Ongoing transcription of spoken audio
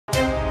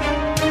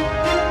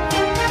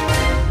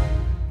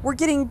We're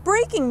getting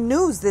breaking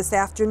news this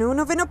afternoon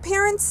of an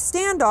apparent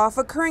standoff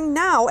occurring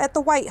now at the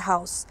White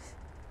House.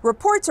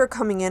 Reports are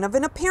coming in of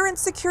an apparent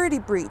security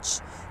breach,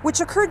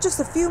 which occurred just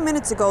a few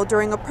minutes ago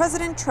during a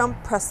President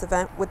Trump press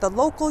event with the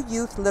local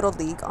youth Little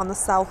League on the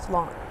South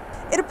Lawn.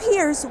 It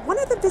appears one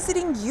of the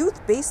visiting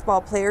youth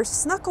baseball players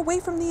snuck away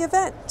from the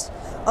event,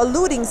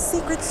 eluding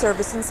Secret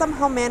Service and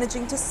somehow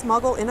managing to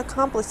smuggle in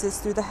accomplices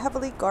through the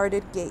heavily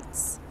guarded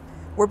gates.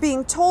 We're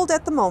being told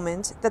at the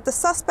moment that the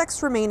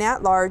suspects remain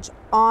at large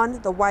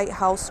on the White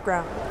House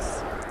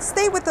grounds.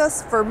 Stay with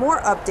us for more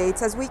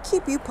updates as we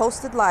keep you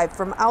posted live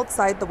from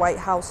outside the White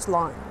House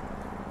lawn.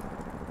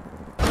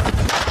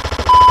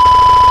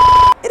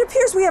 It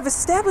appears we have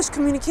established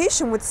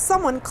communication with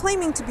someone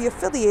claiming to be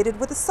affiliated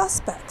with the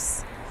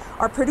suspects.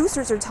 Our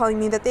producers are telling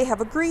me that they have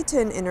agreed to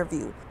an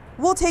interview.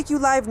 We'll take you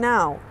live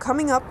now,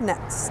 coming up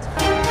next.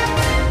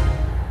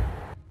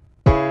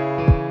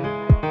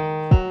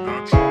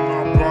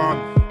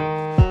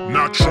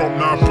 Not Trump,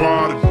 not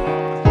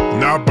Biden.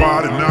 Not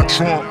Biden, not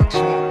Trump.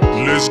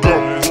 Let's go.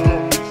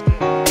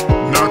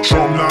 Not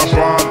Trump, not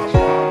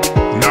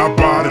Biden. Not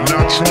Biden,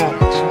 not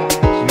Trump.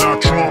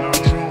 Not Trump.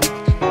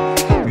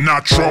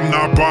 Not Trump,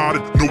 not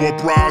Biden. No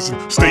uprising.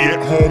 Stay at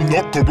home,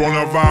 no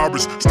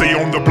coronavirus. Stay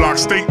on the block,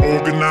 stay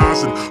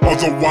organizing.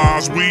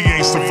 Otherwise, we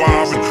ain't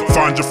surviving.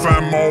 Find your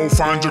famo,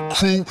 find your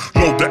crew.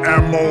 Load the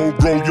ammo,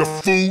 grow your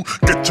food.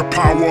 Get your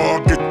power,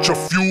 get your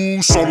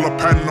fuel. Solar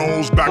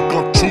panels,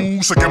 backup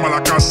tools. Se quema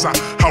la casa,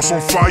 house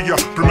on fire.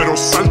 Primero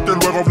salte,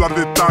 luego hablar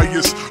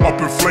detalles. Up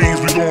in flames,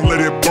 we gon' let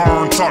it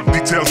burn. Talk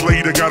details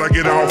later, gotta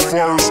get out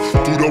first.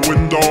 Through the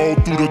window,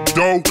 through the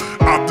door.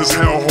 Out this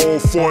hellhole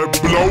for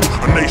it blow.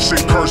 A nation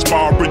cursed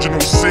by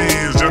original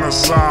sins.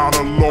 Genocide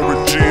of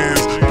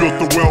origins. Built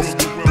the wealth,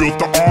 built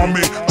the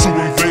army to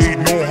invade,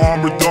 no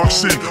harm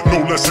reduction. No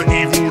lesser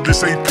evil,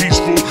 this ain't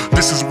peaceful.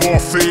 This is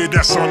warfare,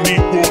 that's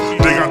unequal.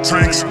 They got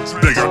tanks,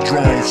 they got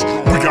drones.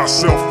 We got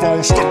cell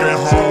phones stuck at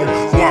home.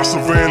 While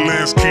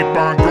surveillance keep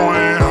on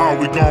growing. How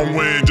we gon'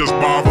 win? Just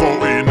by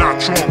voting. Not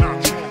Trump.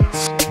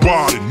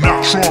 Body,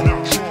 not Trump.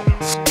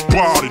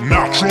 Body,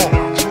 not Trump.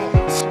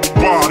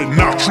 Body,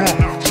 not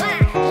Trump.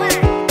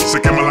 Se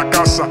quema la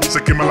casa,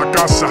 se quema la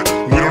casa.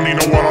 We don't need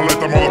no water,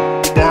 let the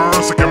mother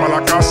burn. Se quema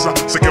la casa,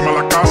 se quema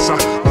la casa.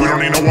 We don't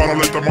need no water,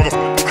 let the mother.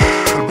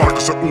 El barco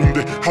se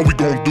hunde, how we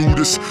gon' do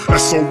this?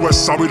 SOS,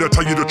 sorry to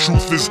tell you the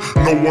truth is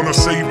no one a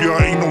savior,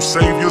 ain't no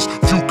saviors.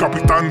 Few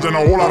capitans and a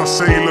whole lot of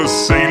sailors.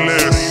 Say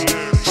less,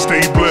 stay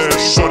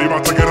blessed. Shorty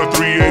about to get a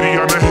 380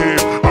 on the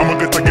head. I'ma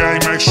get the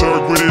gang, make sure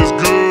grit is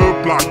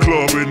good. Block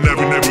club in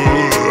every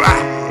neighborhood.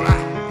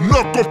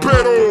 Knuckle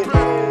pedal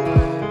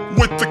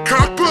with the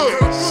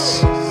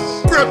coppers.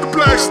 Grab the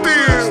black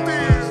steel,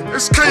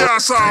 it's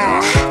chaos.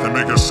 They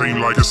make it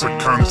seem like it's a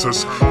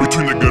contest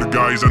between the good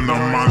guys and the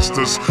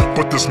monsters.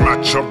 But this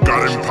matchup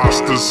got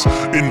imposters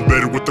in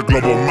bed with the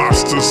global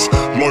masters.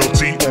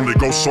 Loyalty only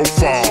goes so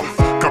far.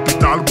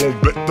 Capital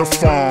won't bet the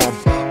farm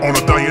on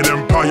a dying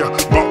empire,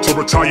 about to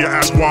retire.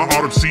 Ask why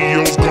all them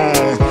CEOs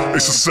gone.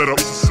 It's a setup,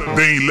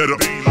 they ain't let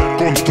up.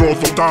 Control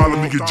total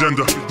on the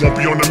agenda, won't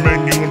be on the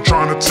menu. I'm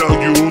trying to tell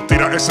you,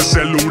 tira ese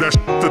celu, that's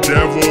the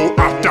devil.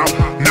 Opt out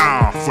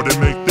now, for they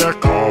make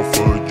that call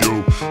for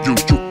you. You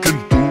can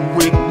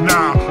do it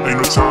now, ain't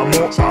no time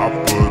or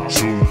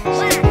opportune.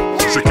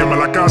 Se quema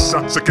la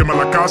casa, se quema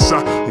la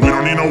casa. We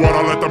don't need no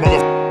water, let the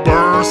mother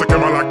burn. Se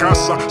quema la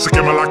casa, se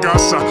quema la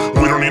casa.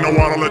 We don't need no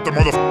water, let the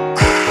mother.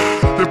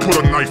 They put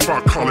a knife,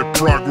 I call it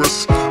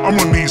progress.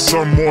 I'ma need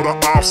some more to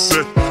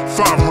offset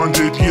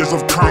 500 years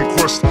of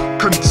conquest,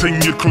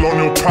 continued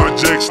colonial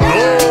projects.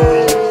 No,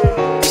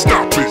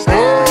 stop it.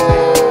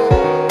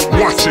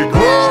 Watch it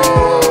grow.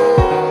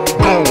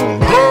 Go,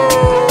 go.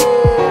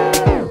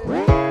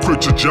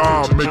 Quit your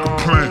job, make a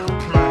plan.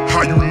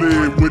 How you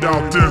live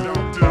without them?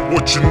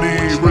 What you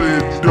need,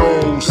 really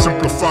do.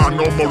 Simplify,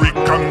 no Marie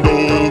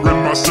Kondo. Rid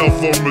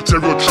myself of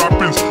material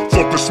trappings.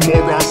 Focus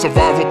more on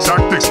survival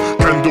tactics.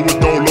 Can do it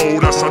dolo,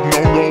 that's a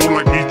no-no.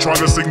 Like me trying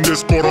to sing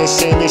this coro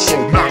solo.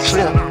 So not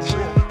Trump.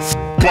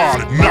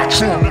 Body, not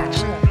Trump.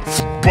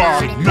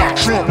 Body, not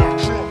Trump.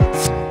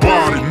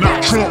 Body,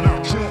 not Trump.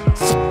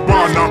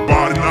 Body, not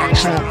body, not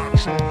Trump.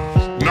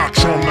 Not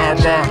Trump, not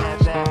body.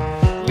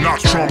 Not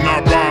Trump,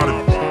 not body.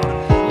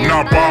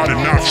 Not body,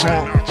 not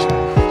Trump.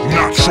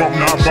 Not Trump,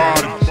 not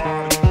body.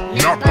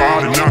 Not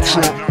body, not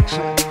Trump.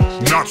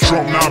 Not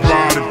Trump, not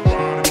body.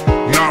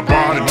 Not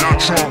body, not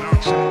Trump.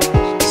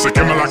 Se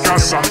quema la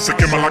casa, se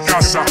quema la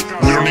casa.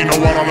 We don't need no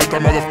water, let the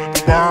mother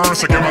burn.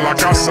 Se quema la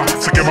casa,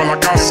 se quema la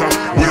casa.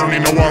 We don't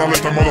need no water,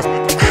 let the mother.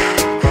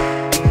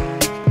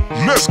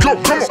 Let's go,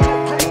 come on.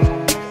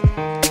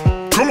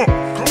 Come on.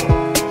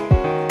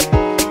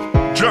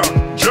 Ja,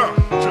 ja.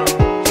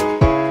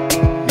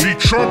 Ni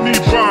Trump ni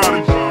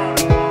Biden.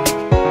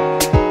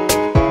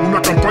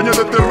 Una campaña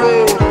de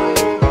terror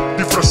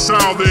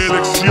disfrazado de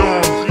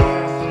elección.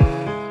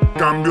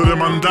 Cambio de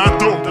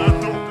mandato.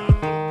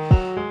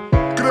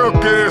 Creo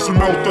que es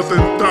un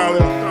autoatentado.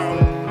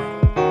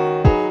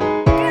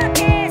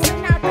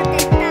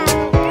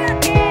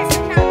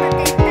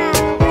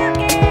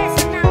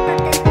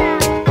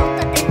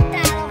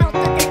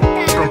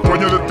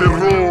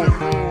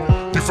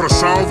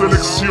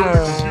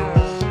 elección,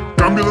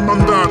 cambio de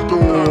mandato,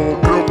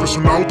 creo que es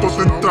un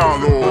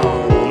autotentado.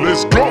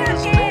 Let's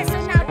go.